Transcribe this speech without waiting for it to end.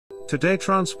Today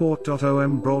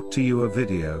Transport.om brought to you a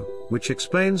video, which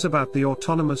explains about the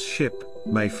autonomous ship,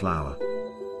 Mayflower.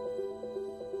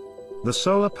 The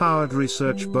solar-powered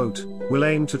research boat will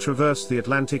aim to traverse the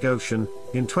Atlantic Ocean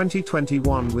in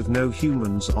 2021 with no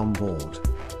humans on board.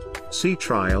 Sea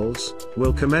trials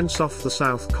will commence off the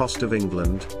south coast of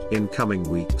England in coming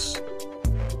weeks.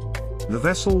 The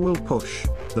vessel will push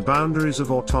the boundaries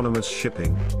of autonomous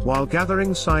shipping while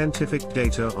gathering scientific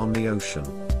data on the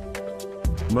ocean.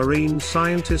 Marine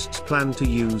scientists plan to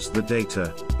use the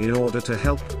data in order to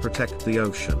help protect the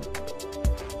ocean.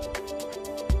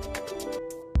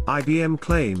 IBM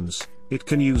claims it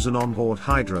can use an onboard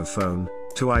hydrophone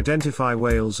to identify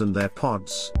whales and their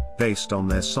pods based on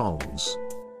their songs.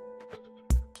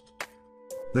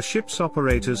 The ship's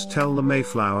operators tell the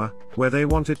Mayflower where they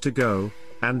want it to go,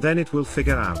 and then it will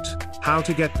figure out how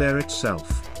to get there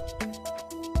itself.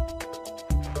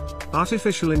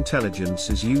 Artificial intelligence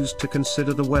is used to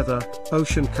consider the weather,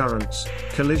 ocean currents,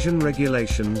 collision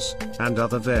regulations, and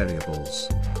other variables.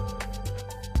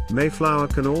 Mayflower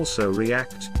can also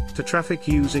react to traffic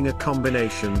using a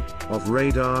combination of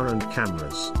radar and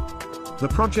cameras. The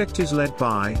project is led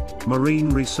by marine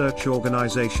research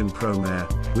organization Plymouth,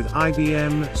 with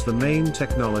IBM as the main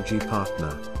technology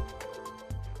partner.